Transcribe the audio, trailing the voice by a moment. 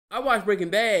I watched Breaking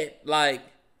Bad like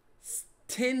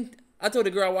 10. I told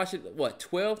the girl I watched it, what,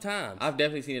 12 times? I've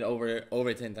definitely seen it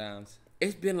over 10 times.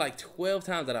 It's been like 12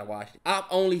 times that I watched it. I've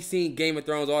only seen Game of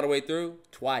Thrones all the way through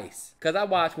twice. Because I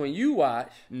watched when you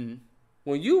watched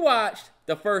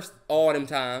the first all them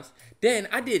times, then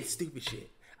I did stupid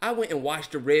shit. I went and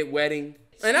watched The Red Wedding.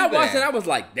 And I watched it and I was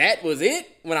like, that was it?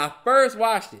 When I first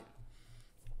watched it.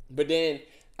 But then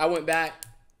I went back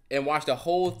and watched the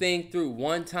whole thing through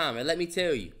one time. And let me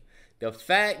tell you, the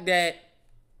fact that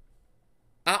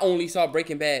I only saw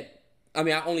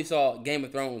I only saw Game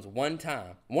of Thrones one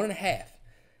time, 1.5.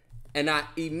 And I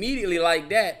immediately, like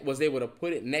that, was able to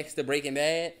put it next to Breaking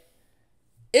Bad.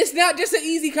 It's not just an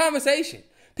easy conversation.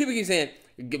 People keep saying,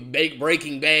 make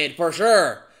Breaking Bad for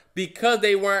sure. Because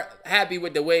they weren't happy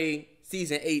with the way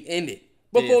season 8 ended.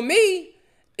 But for me,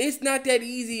 it's not that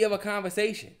easy of a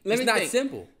conversation. It's not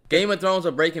simple. Game of Thrones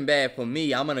or Breaking Bad, for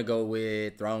me, I'm going to go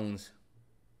with Thrones.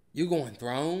 You going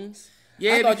Thrones?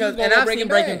 Yeah, because I've seen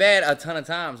Breaking Bad a ton of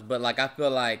times, but like I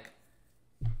feel like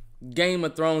Game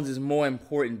of Thrones is more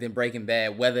important than Breaking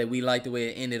Bad, whether we like the way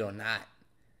it ended or not.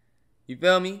 You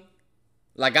feel me?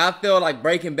 Like I feel like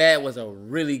Breaking Bad was a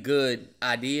really good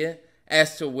idea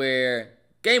as to where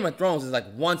Game of Thrones is like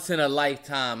once in a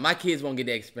lifetime. My kids won't get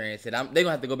to experience it. They're going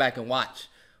to have to go back and watch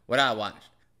what I watched.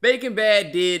 Breaking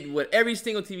Bad did what every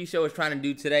single TV show is trying to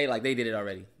do today. Like they did it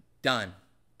already. Done.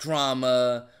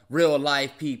 Drama, real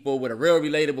life people with a real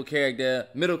relatable character,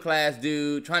 middle class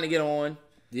dude trying to get on.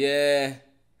 Yeah.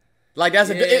 Like that's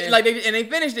a good, and they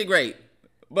finished it great.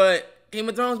 But Game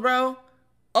of Thrones, bro,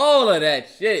 all of that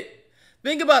shit.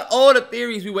 Think about all the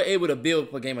theories we were able to build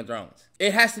for Game of Thrones.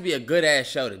 It has to be a good ass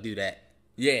show to do that.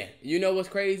 Yeah. You know what's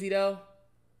crazy though?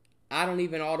 I don't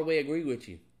even all the way agree with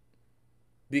you.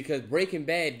 Because Breaking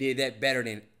Bad did that better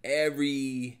than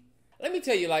every... Let me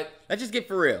tell you, like... Let's just get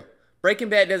for real. Breaking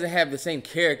Bad doesn't have the same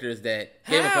characters that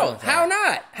Game of Thrones has. How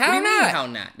not? How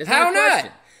not? That's not a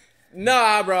question.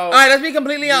 Nah, bro. All right, let's be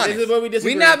completely honest. This is where we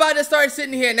disagree. We're not about to start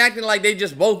sitting here and acting like they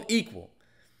just both equal.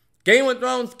 Game of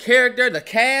Thrones character, the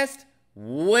cast,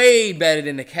 way better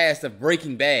than the cast of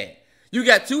Breaking Bad. You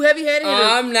got two heavy-headed hitters.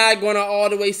 I'm not going to all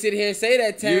the way sit here and say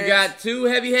that, Terrance. You got two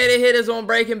heavy-headed hitters on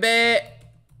Breaking Bad.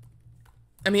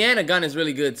 I mean, Anna Gunn is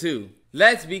really good, too.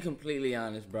 Let's be completely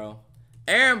honest, bro.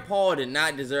 Aaron Paul did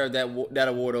not deserve that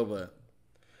award over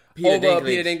Peter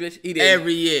Dinklage. He did.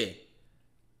 Every year.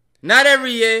 Not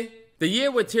every year. The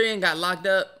year where Tyrion got locked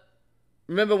up,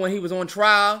 remember when he was on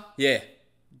trial? Yeah.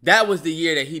 That was the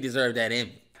year that he deserved that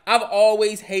Emmy. I've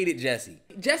always hated Jesse.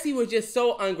 Jesse was just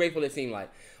so ungrateful, it seemed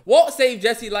like. Walt saved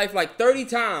Jesse's life like 30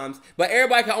 times, but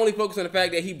everybody can only focus on the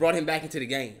fact that he brought him back into the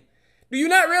game. Do you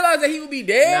not realize that he would be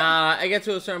dead? Nah, I get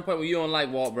to a certain point where you don't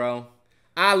like Walt, bro.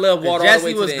 I love Walt all the way to the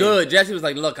end. Jesse was good. Jesse was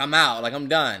like, look, I'm out. Like, I'm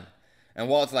done. And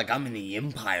Walt's like, I'm in the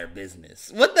empire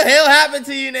business. What the hell happened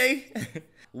to you, Nate?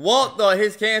 Walt thought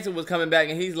his cancer was coming back,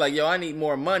 and he's like, yo, I need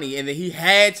more money. And then he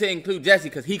had to include Jesse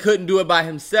because he couldn't do it by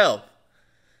himself.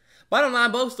 Bottom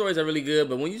line, both stories are really good,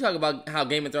 but when you talk about how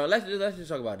Game of Thrones, let's just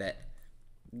talk about that.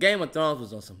 Game of Thrones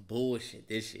was on some bullshit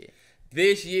this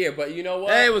year. But you know what?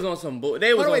 They was on some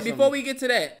bullshit. Wait, before we get to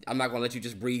that, I'm not going to let you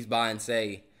just breeze by and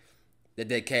say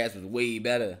that cast was way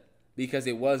better because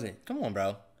it wasn't. Come on,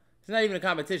 bro. It's not even a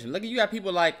competition. Look, you got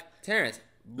people like Terrance,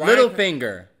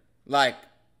 Littlefinger, like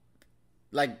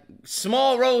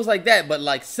small roles like that, but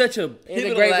like such a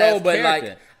pivotal great role. But character.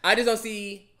 Like, I just don't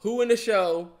see who in the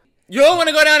show. You don't want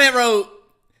to go down that road.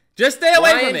 Just stay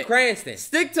away from it. Cranston,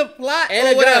 stick to plot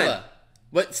and or whatever.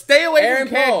 But stay away from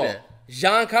character.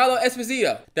 Giancarlo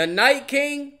Esposito, the Night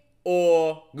King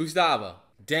or Gustavo.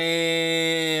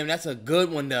 Damn, that's a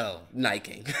good one though. Night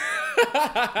King.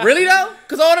 Really though?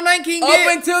 Because all the Night King did.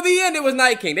 Up until the end, it was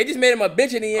Night King. They just made him a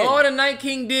bitch in the end. All the Night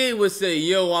King did was say,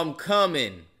 yo, I'm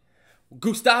coming.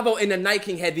 Gustavo and the Night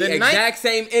King had the exact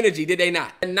same energy, did they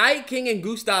not? The Night King and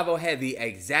Gustavo had the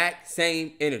exact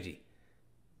same energy.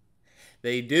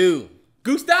 They do.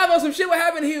 Gustavo, some shit would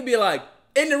happen, he would be like,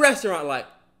 in the restaurant, like,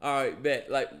 all right,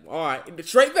 bet. Like, all right,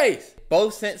 straight face.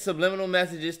 Both sent subliminal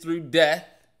messages through death.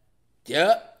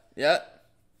 Yep.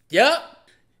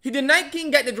 The Night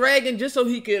King got the dragon just so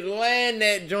he could land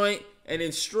that joint and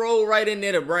then stroll right in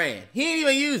there to Bran. He didn't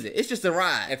even use it. It's just a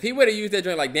ride. If he would have used that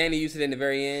joint like Danny used it in the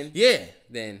very end, yeah.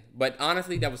 Then, but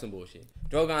honestly, that was some bullshit.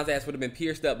 Drogon's ass would have been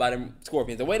pierced up by them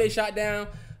scorpions. The way they shot down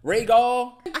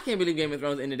Rhaegal. I can't believe Game of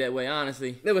Thrones ended that way,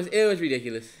 honestly. It was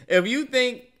ridiculous. If you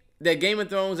think that Game of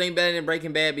Thrones ain't better than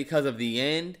Breaking Bad because of the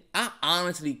end, I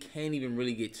honestly can't even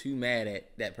really get too mad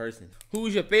at that person.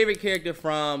 Who's your favorite character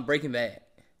from Breaking Bad?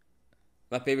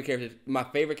 My favorite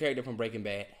character from Breaking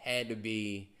Bad had to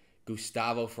be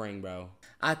Gustavo Fring, bro.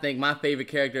 I think my favorite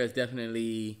character is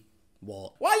definitely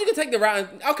Walt. Why you can take the route?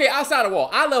 Okay, outside of Walt,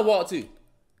 I love Walt too.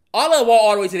 I love Walt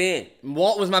all the way to the end.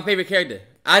 Walt was my favorite character.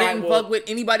 I didn't fuck with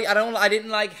anybody. I didn't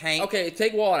like Hank. Okay,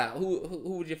 take Walt out.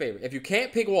 Who was your favorite? If you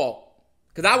can't pick Walt,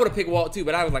 because I would have picked Walt too,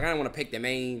 but I was like, I don't want to pick the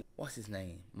main. What's his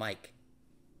name? Mike.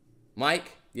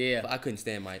 Mike? Yeah. I couldn't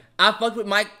stand Mike. I fucked with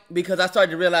Mike because I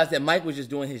started to realize that Mike was just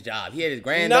doing his job. He had his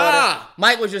granddaughter. Nah.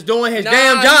 Mike was just doing his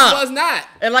damn job. He was not.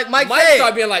 And like Mike said,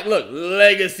 started being like, look,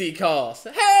 legacy costs.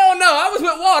 Hell no. I was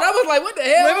with Walt. I was like, what the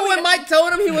hell? Remember when Mike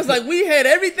told him, he was like, we had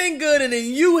everything good and then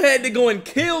you had to go and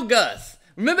kill Gus.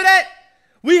 Remember that?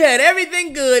 We had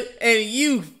everything good and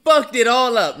you fucked it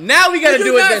all up. Now we got to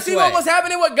do it this way. Did you not see what was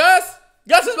happening with Gus?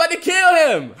 Gus was about to kill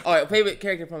him. All right, favorite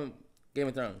character from Game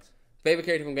of Thrones? Favorite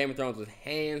character from Game of Thrones was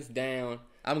hands down.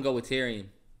 I'm going to go with Tyrion.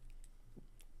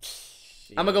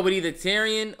 I'm going to go with either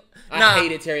Tyrion. I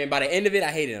hated Tyrion. By the end of it,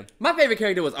 I hated him. My favorite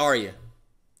character was Arya.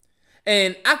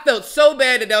 And I felt so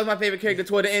bad that was my favorite character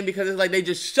toward the end because it's like they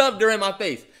just shoved her in my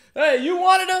face. Hey, you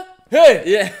wanted her? Hey.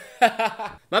 Yeah.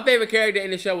 My favorite character in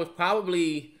the show was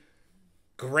probably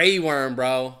Grey Worm,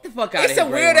 bro. Get the fuck out of here, It's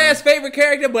a weird-ass favorite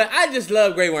character, but I just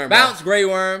love Grey Worm, bro. Bounce Grey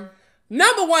Worm.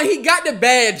 Number one, he got the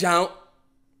badge out.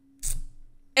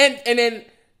 And then...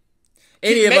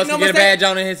 Any of us can get a badge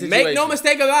on in his situation. Make no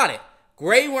mistake about it.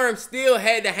 Grey Worm still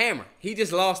had the hammer. He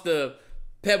just lost the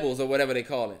pebbles or whatever they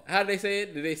call it. How did they say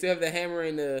it? Did they still have the hammer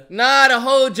in the... Nah, the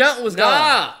whole junk was gone.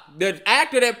 Nah. The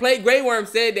actor that played Grey Worm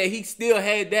said that he still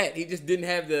had that. He just didn't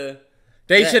have the...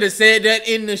 They should have said that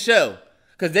in the show.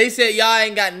 Because they said y'all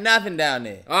ain't got nothing down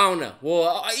there. I don't know.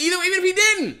 Well, even if he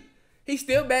didn't, he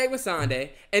still bagged with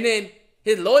Sunday. And then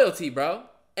his loyalty, bro.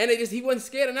 And he wasn't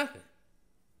scared of nothing.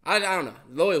 I don't know.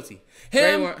 Loyalty.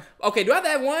 Him. Okay, do I have to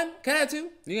have one? Can I have two?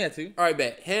 You can have two. All right,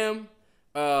 bet. Him,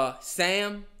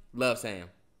 Sam. Love Sam.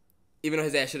 Even though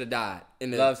his ass should have died.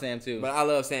 Love Sam too. But I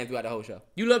love Sam throughout the whole show.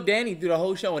 You love Danny through the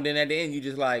whole show, and then at the end you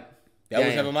just like, that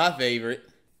was never my favorite.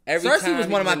 Cersei was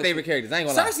one of my favorite characters. I ain't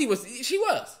gonna lie. Cersei she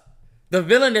was. The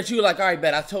villain that you were like, all right,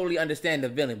 bet, I totally understand the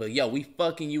villain, but yo, we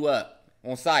fucking you up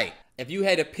on sight. If you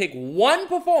had to pick one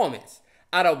performance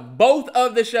out of both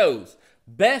of the shows,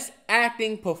 best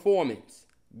acting performance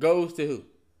goes to who?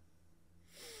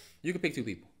 You can pick two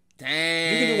people.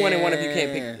 Damn. You can do one and one if you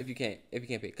can't pick. If you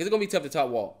can't pick, because it's gonna be tough to top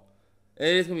Walt. It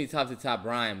is gonna be tough to top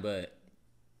Brian, but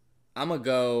I'm gonna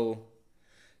go.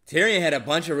 Tyrion had a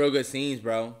bunch of real good scenes,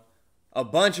 bro. A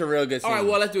bunch of real good scenes. All right,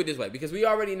 well, let's do it this way because we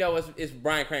already know it's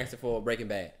Bryan Cranston for Breaking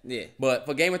Bad. Yeah. But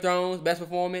for Game of Thrones, best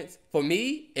performance for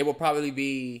me, it will probably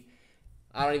be.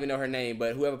 I don't even know her name,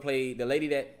 but whoever played the lady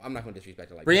that I'm not gonna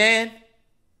disrespect her like Brienne. That.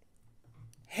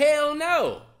 Hell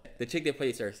no. The chick that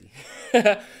played Cersei.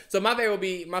 So my favorite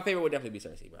would definitely be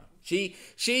Cersei, bro.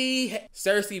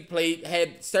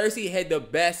 Cersei had the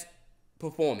best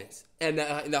performance in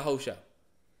the whole show.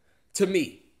 To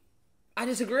me. I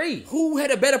disagree. Who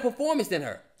had a better performance than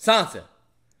her? Sansa.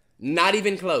 Not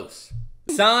even close.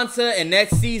 Sansa in that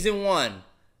season 1,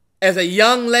 as a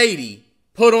young lady,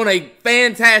 put on a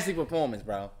fantastic performance,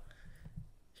 bro.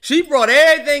 She brought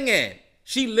everything in.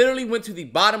 She literally went to the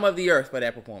bottom of the earth for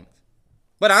that performance.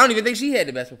 But I don't even think she had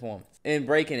the best performance. And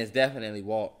Breaking is definitely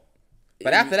Walt.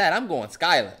 But after that, I'm going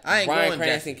Skylar. I ain't Bryan going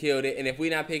Cranston Jesse. Killed it. And if we're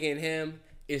not picking him,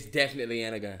 it's definitely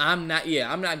Anna Gunn. I'm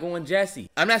not going Jesse.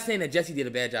 I'm not saying that Jesse did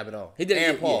a bad job at all. He did.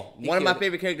 Aaron Paul. One of my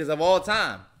favorite characters of all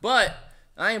time. But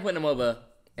I ain't putting him over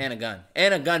Anna Gunn.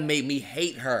 Anna Gunn made me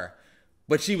hate her.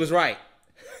 But she was right.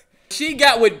 She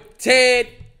got with Ted.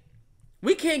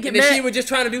 We can't get mad. mad. She was just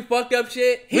trying to do fucked up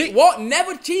shit. Walt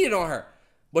never cheated on her.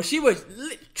 But she was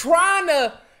trying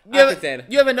to...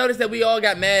 You ever notice that we all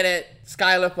got mad at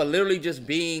Skylar for literally just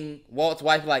being Walt's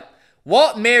wife? Like,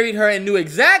 Walt married her and knew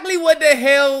exactly what the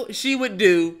hell she would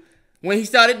do when he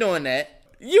started doing that.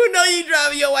 You know you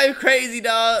driving your wife crazy,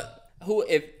 dog. Who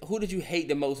did you hate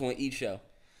the most on each show?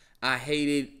 I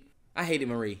hated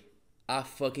Marie. I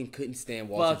fucking couldn't stand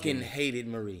Walter Jr. Fucking hated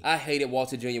Marie. I hated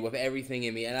Walter Jr. with everything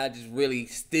in me, and I just really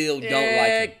still don't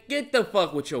like him. Get the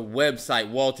fuck with your website,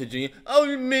 Walter Jr.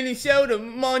 Oh, Minnesota,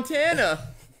 Montana.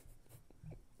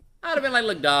 I'd have been like,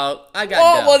 look, dog, I got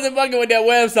Walt wasn't fucking with that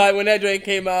website when that drink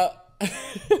came out.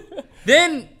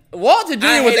 Then Walter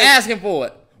Jr. was asking for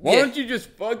it. Why don't you just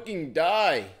fucking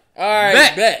die? All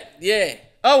right, bet. Yeah.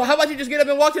 Oh, how about you just get up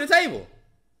and walk to the table?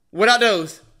 Without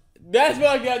those. That's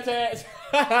fucked up, Terrance.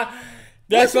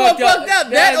 That's fucked up.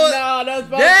 That's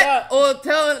fucked up. Or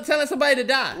telling somebody to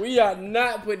die. We are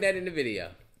not putting that in the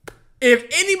video. If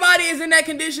anybody is in that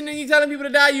condition and you telling people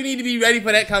to die, you need to be ready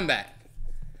for that comeback.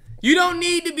 You don't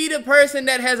need to be the person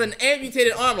that has an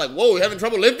amputated arm like, whoa, you having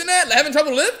trouble lifting that? Having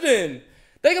trouble lifting.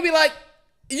 They gonna be like,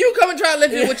 You come and try to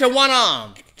lift it with your one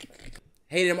arm.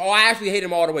 Hated him. Oh, I actually hated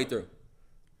him all the way through.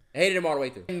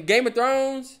 In Game of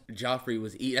Thrones, Joffrey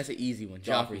was that's an easy one.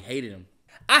 Joffrey hated him.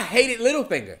 I hated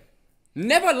Littlefinger.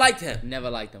 Never liked him.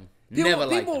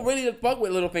 People really fuck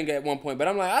with Littlefinger at one point, but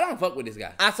I'm like, I don't fuck with this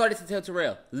guy. I started to tell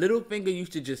Terrell, Littlefinger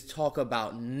used to just talk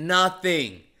about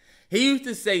nothing. He used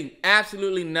to say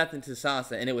absolutely nothing to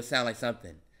Sansa, and it would sound like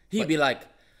something. He'd be like,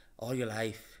 all your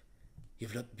life,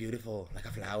 you've looked beautiful like a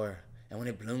flower, and when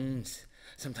it blooms,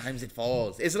 sometimes it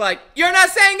falls. It's like, you're not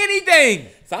saying anything.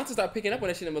 Sansa started picking up on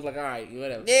that shit and was like, all right,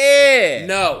 whatever. Yeah.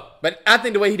 No. But I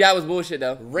think the way he died was bullshit,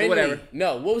 though. Whatever.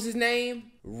 No, what was his name?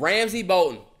 Ramsay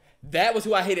Bolton. That was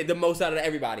who I hated the most out of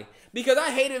everybody. Because I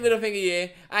hated Littlefinger, yeah.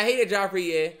 I hated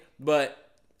Joffrey, yeah. But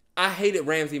I hated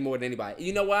Ramsay more than anybody.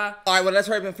 You know why? All right, well, let's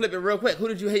hurry up and flip it real quick. Who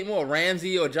did you hate more,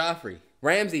 Ramsay or Joffrey?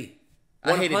 Ramsay.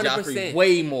 100%. I hated Joffrey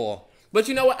way more. But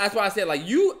you know what? That's why I said, like,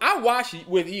 I watched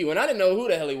with you, and I didn't know who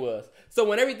the hell he was. So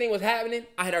when everything was happening,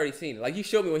 I had already seen it. Like, you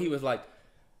showed me when he was like,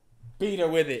 beat her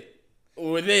with it.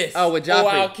 With this. Oh, with Joffrey. Or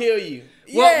I'll kill you.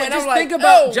 Well, yeah, and just think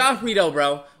about Joffrey, though,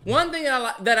 bro. One thing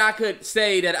that I could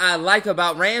say that I like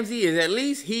about Ramsay is at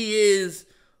least he is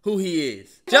who he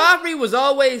is. Joffrey was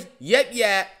always yep,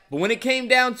 but when it came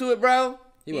down to it, bro,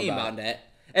 he ain't about that.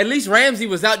 At least Ramsay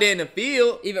was out there in the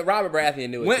field. Even Robert Baratheon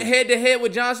knew it. Went head to head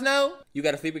with Jon Snow. You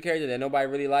got a sleeper character that nobody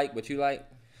really liked, but you like?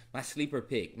 My sleeper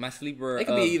pick. My sleeper. It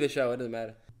could be either show. It doesn't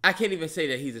matter. I can't even say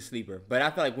that he's a sleeper, but I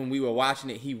feel like when we were watching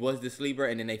it, he was the sleeper,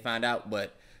 and then they found out.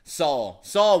 But Saul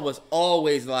was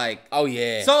always like, oh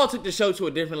yeah. Saul took the show to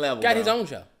a different level. Got his own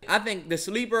show. I think the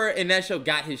sleeper in that show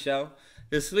got his show.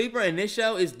 The sleeper in this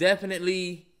show is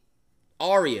definitely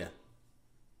Arya.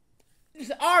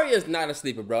 Arya's not a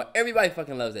sleeper, bro. Everybody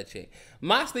fucking loves that chick.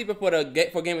 My sleeper for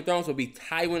Game of Thrones would be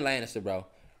Tywin Lannister, bro.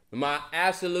 My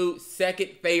absolute second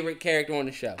favorite character on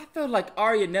the show. I feel like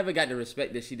Arya never got the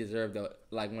respect that she deserved, though.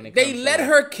 Like when they let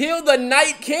her kill the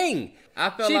Night King.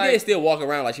 I feel she like did still walk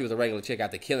around like she was a regular chick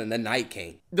after killing the Night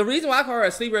King. The reason why I call her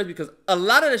a sleeper is because a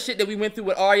lot of the shit that we went through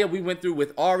with Arya, we went through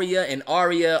with Arya and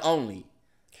Arya only.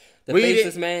 The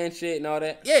faceless man shit and all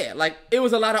that. Yeah, like it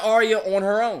was a lot of Arya on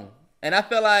her own. And I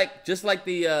feel like, just like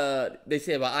they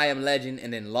said about I Am Legend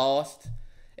and then Lost,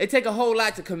 it take a whole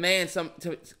lot to command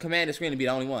the screen to be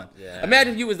the only one. Yeah.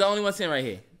 Imagine if you was the only one sitting right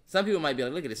here. Some people might be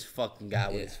like, look at this fucking guy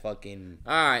with his fucking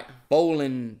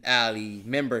bowling alley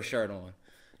member shirt on.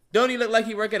 Don't he look like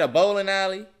he work at a bowling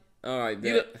alley? All right,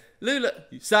 bet. Look,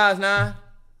 size 9.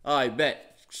 All right,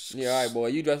 bet. Yeah, all right, boy.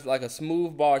 You dress like a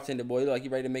smooth bartender, boy. You look like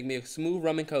you ready to make me a smooth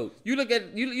rum and coke. You work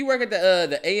at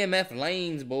the AMF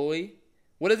lanes, boy.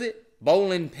 What is it?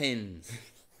 Bowling pins.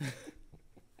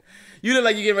 You look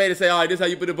like you get ready to say, all right, this is how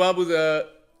you put the bubbles up.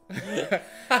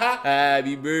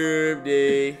 Happy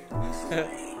birthday.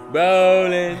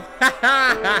 Bowling.